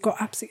frazzled. You've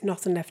got absolutely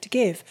nothing left to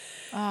give.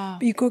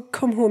 But you could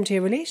come home to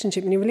your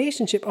relationship, and your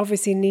relationship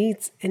obviously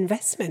needs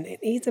investment.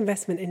 It needs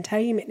investment in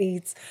time. It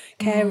needs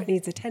care. It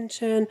needs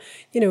attention.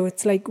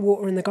 It's like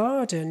water in the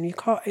garden. You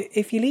can't,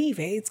 if you leave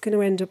it, it's going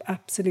to end up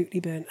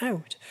absolutely burnt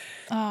out.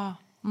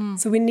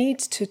 So we need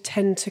to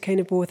tend to kind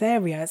of both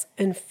areas.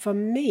 And for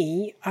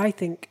me, I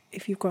think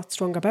if you've got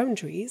stronger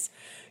boundaries,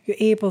 you're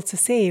able to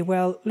say,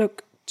 well,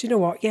 look, do you know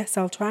what? Yes,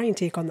 I'll try and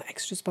take on that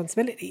extra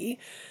responsibility,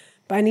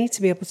 but I need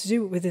to be able to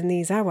do it within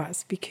these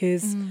hours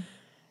because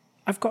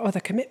I've got other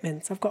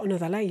commitments. I've got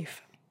another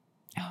life.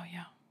 Oh,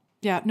 yeah.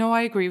 Yeah, no,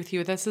 I agree with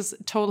you. This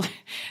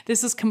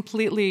is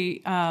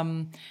completely,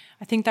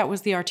 I think that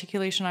was the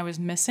articulation I was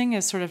missing,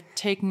 is sort of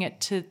taking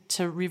it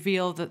to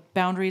reveal the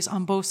boundaries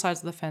on both sides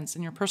of the fence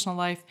in your personal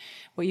life,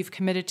 what you've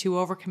committed to,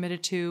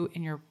 overcommitted to,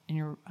 in your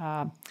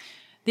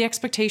the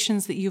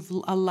expectations that you've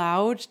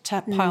allowed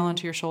to pile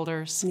onto your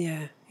shoulders.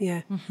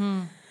 Yeah.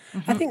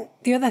 I think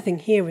the other thing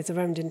here is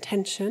around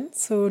intention.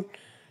 So,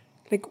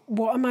 like,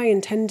 what am I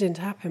intending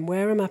to happen?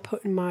 Where am I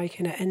putting my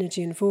kind of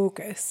energy and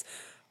focus?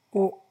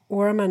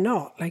 Or am I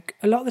not? Like,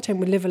 a lot of the time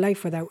we live a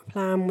life without a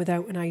plan,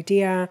 without an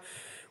idea,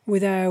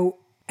 without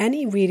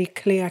any really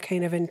clear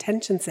kind of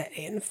intention set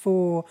in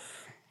for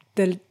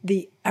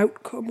the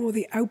outcome or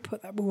the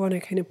output that we want to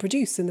kind of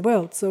produce in the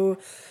world. So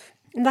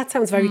that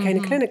sounds very kind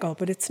of clinical,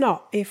 but it's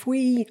not. If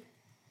I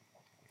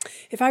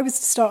was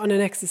to start on an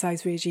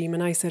exercise regime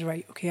and I said,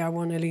 right, okay, I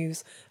want to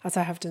lose, as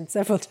I have done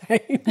several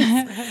times,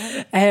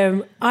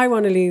 I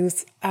want to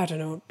lose, I don't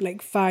know,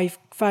 like 5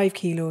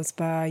 kilos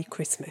by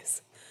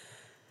Christmas.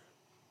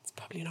 It's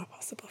probably not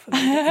possible for me.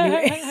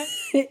 Anyway,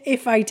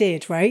 if I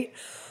did, right?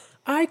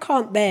 I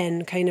can't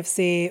then kind of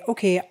say,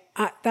 okay,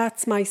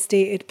 that's my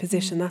stated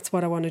position. That's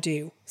what I want to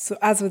do. So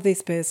as with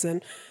this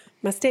person,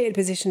 my stated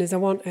position is I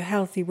want a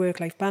healthy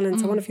work-life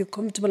balance. I want to feel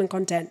comfortable and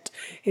content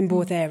in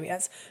both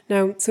areas.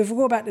 Now, so if we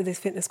go back to this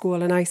fitness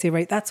goal and I say,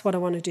 right, that's what I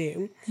want to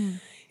do.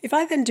 if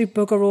I then do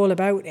bugger all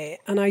about it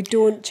and I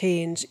don't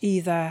change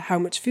either how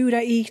much food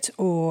I eat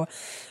or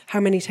how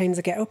many times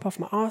I get up off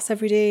my arse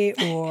every day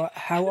or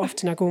how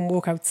often I go and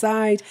walk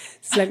outside,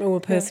 it's like my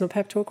own personal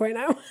pep talk right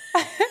now.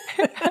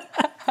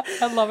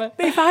 I love it.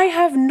 But if I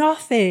have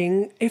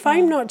nothing, if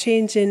I'm not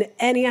changing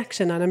any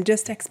action and I'm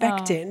just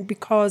expecting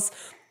because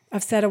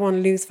I've said I want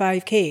to lose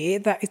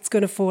 5k that it's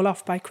going to fall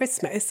off by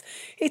Christmas,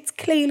 it's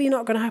clearly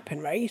not going to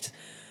happen, right?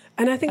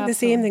 And I think the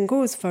same thing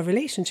goes for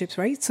relationships,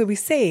 right? So we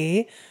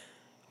say,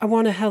 I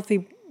want a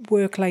healthy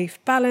work-life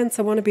balance.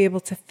 I want to be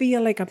able to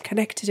feel like I'm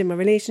connected in my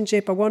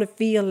relationship. I want to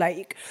feel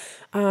like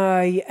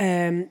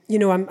I'm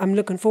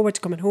looking forward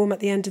to coming home at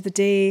the end of the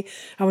day.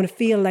 I want to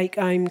feel like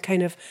I'm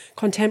kind of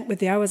content with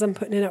the hours I'm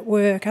putting in at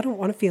work. I don't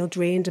want to feel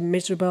drained and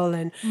miserable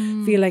and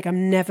feel like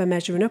I'm never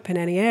measuring up in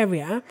any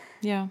area.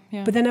 Yeah.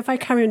 But then if I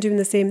carry on doing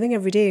the same thing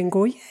every day and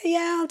go,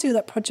 yeah, I'll do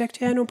that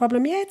project, no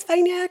problem. Yeah, it's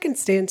fine. Yeah, I can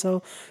stay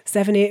until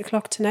 7, 8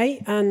 o'clock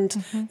tonight and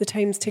the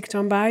time's ticked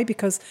on by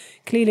because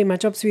clearly my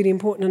job's really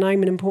important and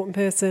I'm an important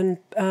person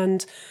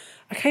and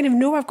I kind of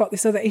know I've got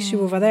this other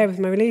issue over there with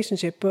my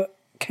relationship, but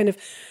kind of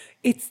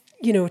it's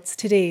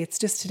today. It's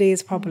just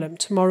today's problem.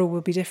 Tomorrow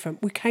will be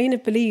different. We kind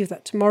of believe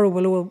that tomorrow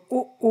will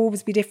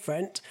always be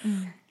different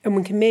and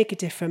we can make it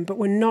different, but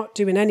we're not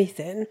doing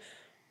anything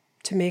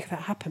to make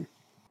that happen.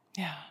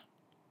 Yeah.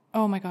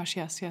 Oh my gosh.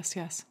 Yes.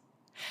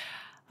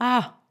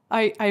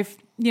 I've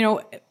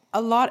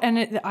a lot,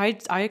 and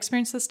I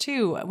experience this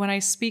too. When I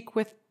speak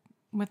with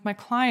my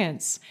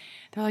clients,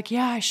 they're like,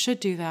 yeah, I should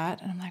do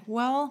that. And I'm like,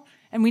 well,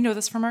 and we know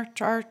this from our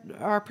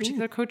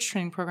particular coach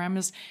training program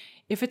is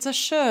if it's a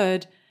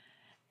should,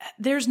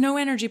 there's no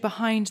energy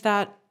behind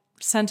that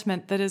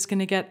sentiment that is going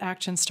to get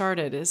action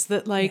started. Is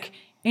that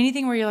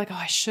anything where you're like, oh,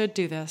 I should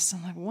do this.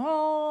 I'm like,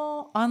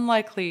 well,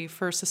 unlikely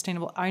for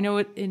sustainable. I know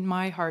it in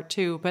my heart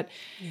too, but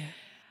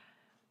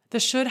the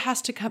should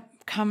has to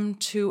come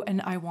to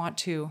an I want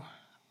to,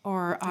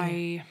 or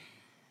I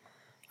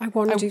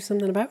want to do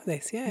something about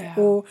this,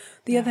 Or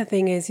the other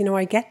thing is,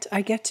 I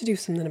get to do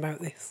something about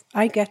this.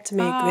 I get to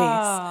make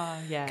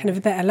this kind of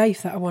a better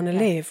life that I want to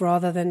live,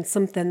 rather than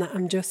something that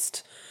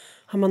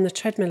I'm on the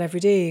treadmill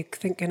every day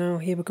thinking, oh,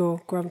 here we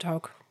go,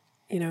 groundhog,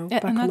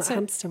 back on that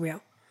hamster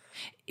wheel.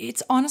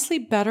 It's honestly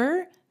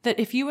better that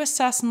if you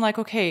assess and like,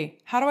 okay,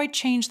 how do I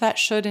change that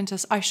should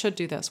into I should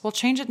do this? Well,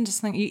 change it into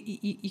something.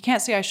 You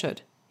can't say I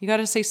should. You got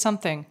to say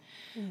something.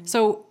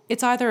 So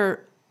it's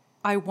either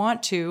I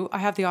want to, I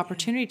have the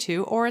opportunity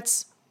to, or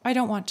it's I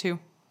don't want to.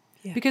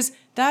 Yeah. Because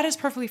that is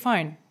perfectly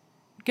fine.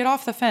 Get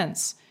off the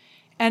fence.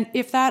 And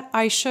if that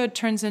I should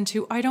turns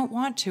into I don't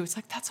want to, it's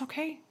like, that's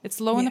okay.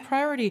 It's low in the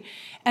priority.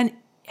 And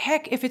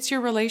heck, if it's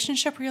your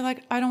relationship where you're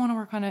like, I don't want to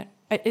work on it,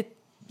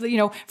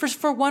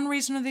 for one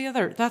reason or the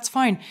other, that's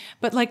fine.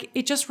 But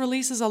it just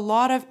releases a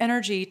lot of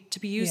energy to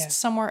be used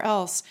somewhere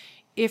else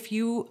if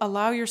you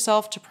allow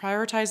yourself to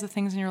prioritize the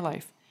things in your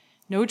life.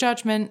 No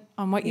judgment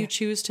on what you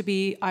choose to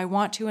be. I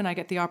want to, and I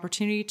get the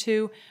opportunity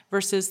to,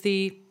 versus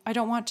the I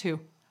don't want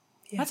to.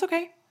 Yeah. That's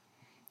okay.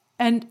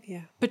 And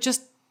but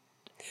just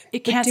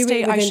can't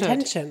stay. I should. Do it with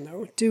intention,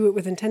 though. Do it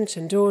with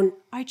intention. Don't.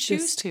 I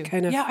choose to.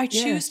 I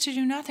choose to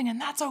do nothing, and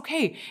that's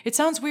okay. It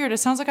sounds weird. It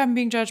sounds like I'm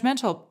being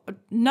judgmental. But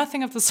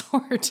nothing of the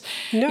sort.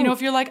 No.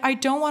 If you're like, I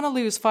don't want to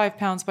lose 5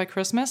 pounds by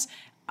Christmas,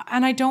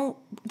 and I don't.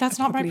 That's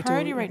not my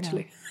priority right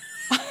now.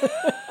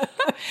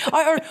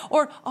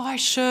 I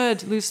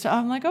should lose.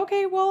 I'm like,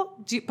 okay, well,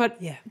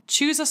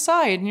 choose a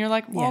side, and you're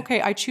like, well,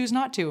 okay, I choose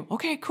not to.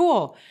 Okay,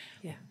 cool.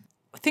 Yeah.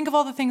 Think of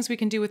all the things we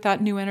can do with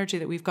that new energy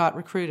that we've got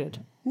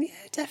recruited. Yeah,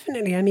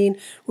 definitely. I mean,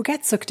 we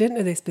get sucked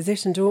into this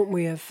position, don't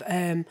we? Of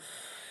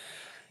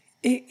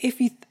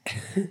if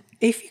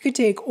you could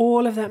take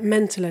all of that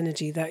mental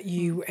energy that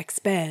you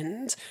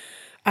expend,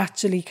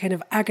 actually kind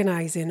of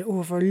agonizing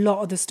over a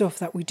lot of the stuff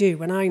that we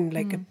do. And I'm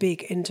like a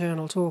big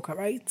internal talker,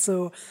 right?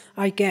 So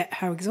I get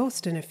how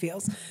exhausting it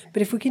feels.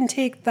 But if we can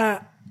take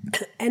that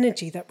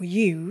energy that we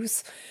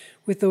use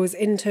with those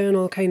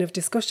internal kind of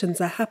discussions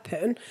that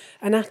happen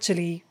and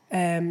actually,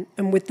 and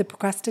with the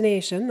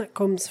procrastination that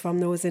comes from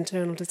those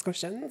internal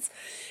discussions,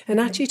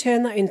 and actually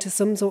turn that into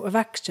some sort of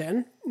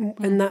action,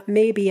 and that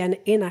may be an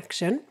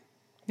inaction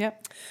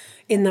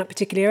in that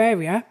particular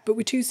area, but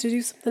we choose to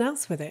do something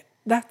else with it.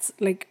 That's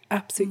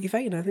absolutely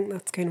fine. I think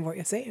that's kind of what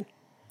you're saying.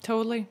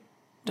 Totally.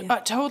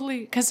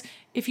 Totally. Because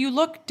if you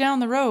look down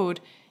the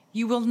road,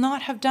 you will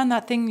not have done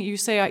that thing that you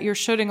say you're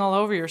shooting all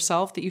over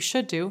yourself that you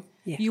should do.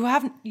 Yeah.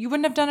 You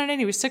wouldn't have done it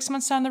anyway. 6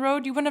 months down the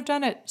road, you wouldn't have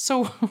done it.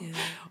 So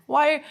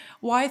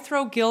why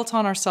throw guilt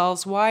on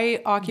ourselves?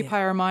 Why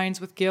occupy our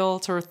minds with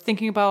guilt or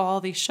thinking about all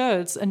these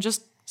shoulds, and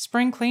just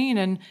spring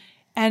clean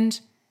and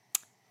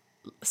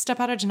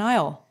step out of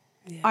denial.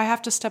 Yeah. I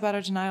have to step out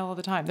of denial all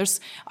the time.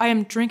 I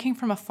am drinking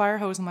from a fire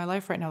hose in my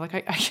life right now.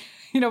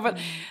 But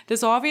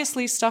there's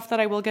obviously stuff that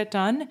I will get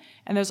done,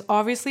 and there's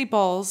obviously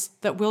balls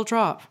that will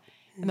drop.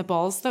 And the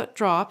balls that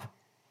drop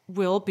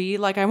will be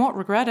I won't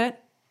regret it.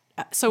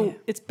 So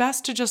it's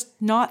best to just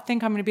not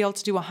think I'm going to be able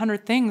to do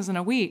 100 things in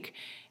a week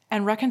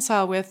and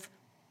reconcile with,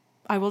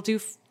 I will do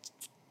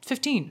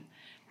 15.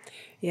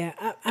 Yeah,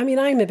 I mean,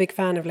 I'm a big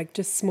fan of like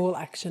just small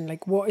action.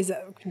 Like, what is it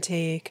that we can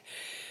take?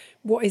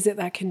 What is it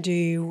that can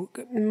do?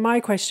 My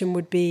question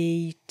would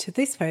be to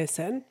this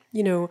person,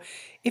 you know,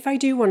 if I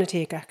do want to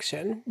take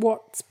action,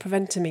 what's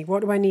preventing me?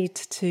 What do I need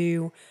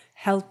to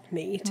help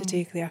me to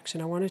take the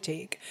action I want to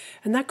take?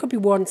 And that could be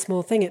one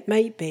small thing. It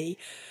might be,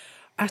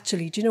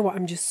 actually, do you know what?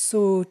 I'm just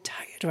so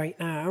tired right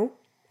now.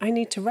 I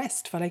need to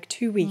rest for like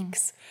 2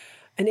 weeks.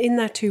 And in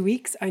that 2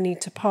 weeks, I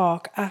need to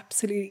park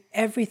absolutely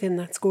everything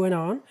that's going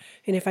on.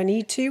 And if I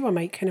need to, I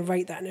might kind of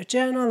write that in a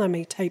journal. I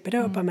might type it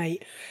up. I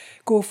might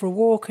go for a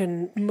walk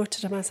and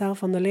mutter to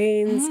myself on the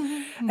lanes.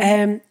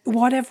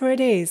 Whatever it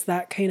is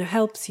that kind of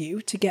helps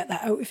you to get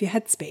that out of your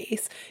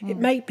headspace. It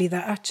might be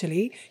that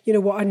actually, you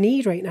know, what I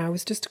need right now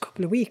is just a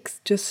couple of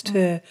weeks just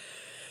to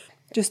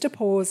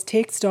pause,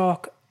 take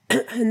stock,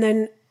 and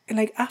then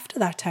like after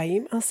that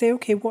time, I'll say,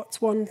 okay,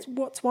 what's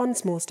one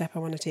small step I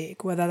want to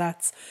take? Whether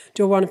that's,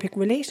 do I want to pick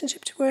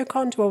relationship to work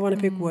on? Do I want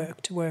to pick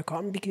work to work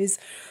on? Because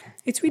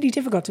it's really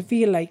difficult to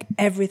feel like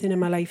everything in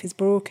my life is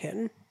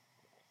broken,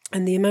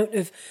 and the amount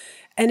of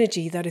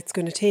energy that it's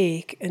going to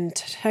take and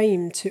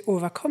time to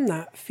overcome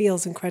that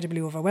feels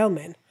incredibly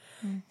overwhelming.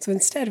 So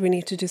instead, we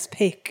need to just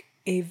pick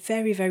a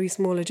very, very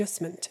small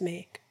adjustment to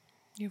make.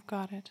 You've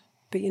got it.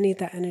 But you need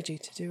that energy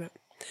to do it.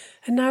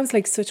 And now it's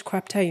like such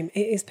crap time.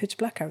 It is pitch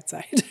black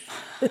outside.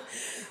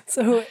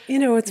 So, you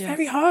know, it's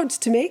very hard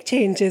to make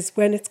changes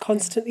when it's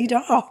constantly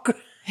dark.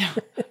 Yeah.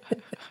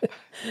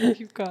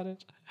 You've got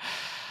it.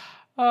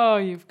 Oh,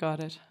 you've got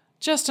it.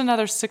 Just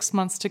another 6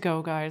 months to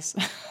go, guys.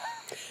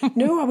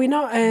 No, are we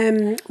not?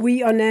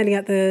 We are nearly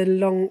at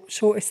the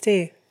shortest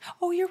day.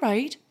 Oh, you're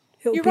right.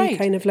 It'll be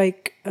kind of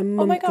like a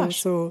month or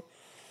so.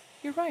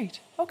 You're right.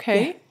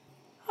 Okay. Yeah.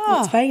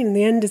 It's fine.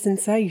 The end is in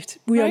sight.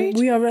 We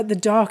are at the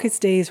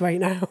darkest days right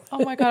now.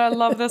 Oh my God, I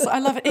love this. I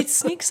love it. It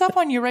sneaks up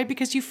on you, right?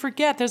 Because you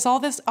forget. There's all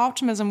this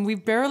optimism. We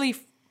barely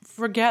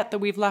forget that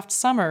we've left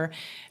summer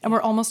and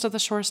we're almost at the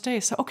shortest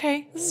day. So,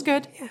 okay, this is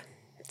good. Yeah,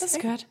 this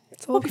is good.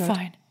 We'll be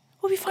fine.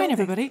 We'll be fine,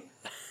 everybody.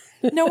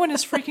 No one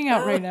is freaking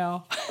out right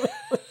now.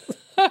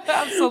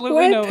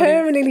 Absolutely nobody. We're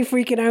permanently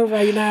freaking out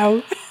right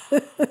now.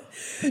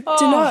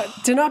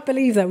 Do not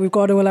believe that we've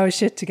got all our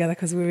shit together,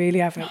 because we really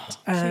haven't.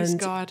 And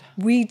God.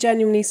 We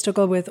genuinely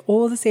struggle with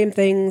all the same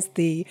things: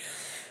 the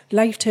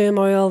life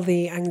turmoil,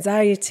 the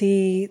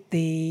anxiety,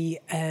 the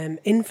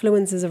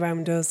influences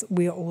around us.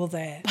 We are all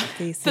there.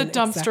 The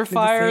dumpster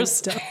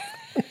fires.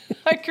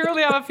 I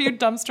currently have a few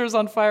dumpsters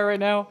on fire right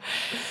now.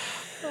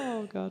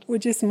 Oh God. We're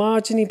just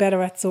marginally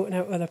better at sorting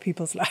out other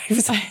people's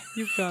lives.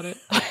 You've got it.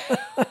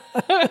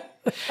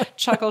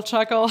 Chuckle,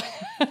 chuckle.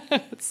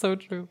 It's so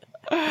true.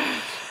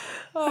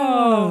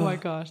 Oh my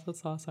gosh,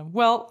 that's awesome.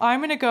 Well, I'm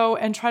going to go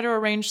and try to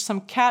arrange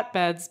some cat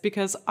beds,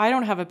 because I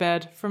don't have a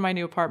bed for my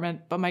new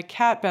apartment, but my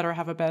cat better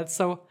have a bed.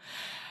 So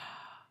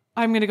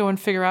I'm going to go and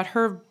figure out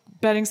her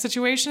bedding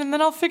situation, and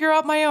then I'll figure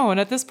out my own.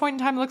 At this point in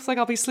time, it looks like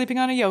I'll be sleeping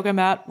on a yoga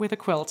mat with a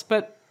quilt,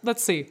 but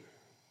let's see.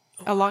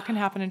 A lot can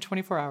happen in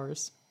 24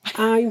 hours.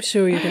 I'm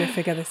sure you're going to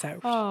figure this out.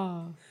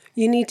 Oh.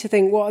 You need to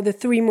think, what are the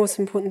 3 most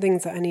important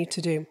things that I need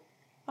to do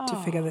to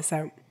figure this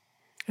out,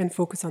 and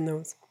focus on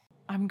those.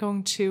 I'm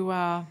going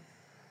to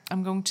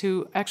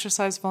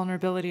exercise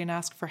vulnerability and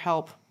ask for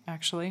help,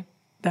 actually.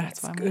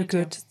 That's a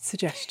good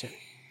suggestion.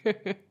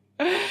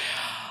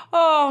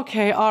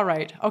 Okay, all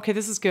right. Okay,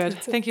 this is good.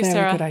 Thank you,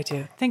 Sarah. Good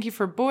idea. Thank you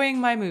for buoying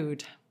my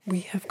mood. We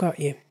have got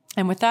you.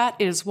 And with that,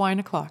 it is wine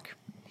o'clock.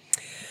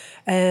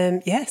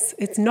 Yes,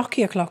 it's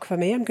gnocchi o'clock for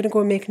me. I'm going to go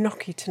and make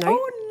gnocchi tonight.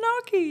 Oh,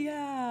 gnocchi,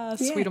 yeah.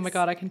 Sweet, yes. Oh my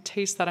God, I can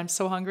taste that. I'm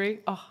so hungry.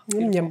 Oh,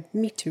 yum,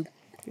 me too.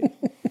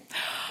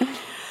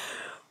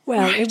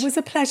 Well, It was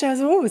a pleasure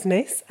as always,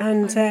 miss.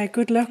 And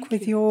good luck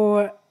with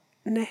your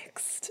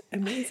next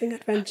amazing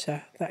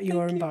adventure that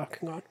you're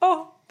embarking on.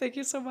 Oh, thank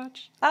you so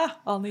much.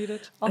 I'll need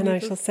it. I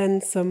shall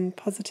send some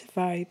positive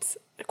vibes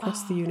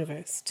across the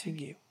universe to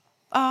you.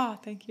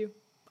 Thank you.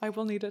 I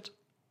will need it.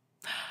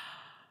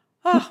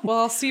 Well,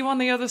 I'll see you on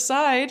the other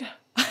side.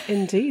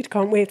 Indeed.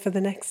 Can't wait for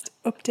the next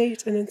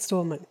update and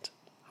installment.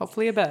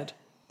 Hopefully a bed.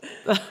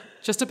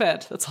 Just a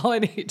bed. That's all I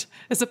need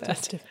is a bed.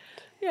 Just a bed.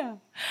 Yeah.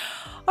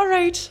 All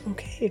right.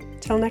 Okay.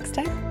 Till next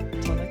time.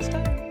 Till next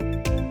time.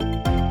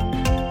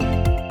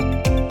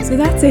 So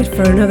that's it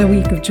for another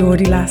week of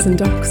Geordie Lass and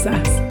Doc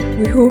Sass.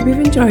 We hope you've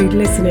enjoyed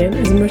listening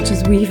as much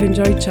as we've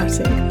enjoyed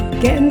chatting.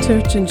 Get in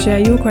touch and share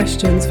your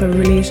questions for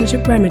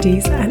relationship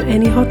remedies and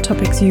any hot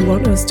topics you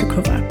want us to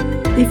cover.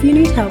 If you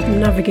need help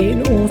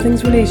navigating all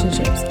things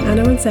relationships,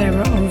 Anna and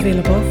Sarah are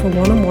available for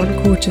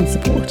one-on-one coaching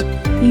support.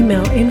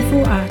 Email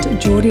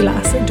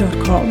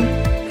info@geordielass.com.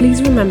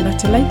 Please remember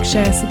to like,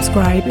 share,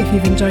 subscribe if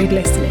you've enjoyed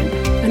listening.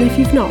 And if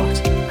you've not,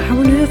 how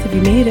on earth have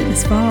you made it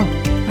this far?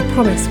 I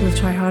promise we'll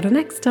try harder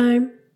next time.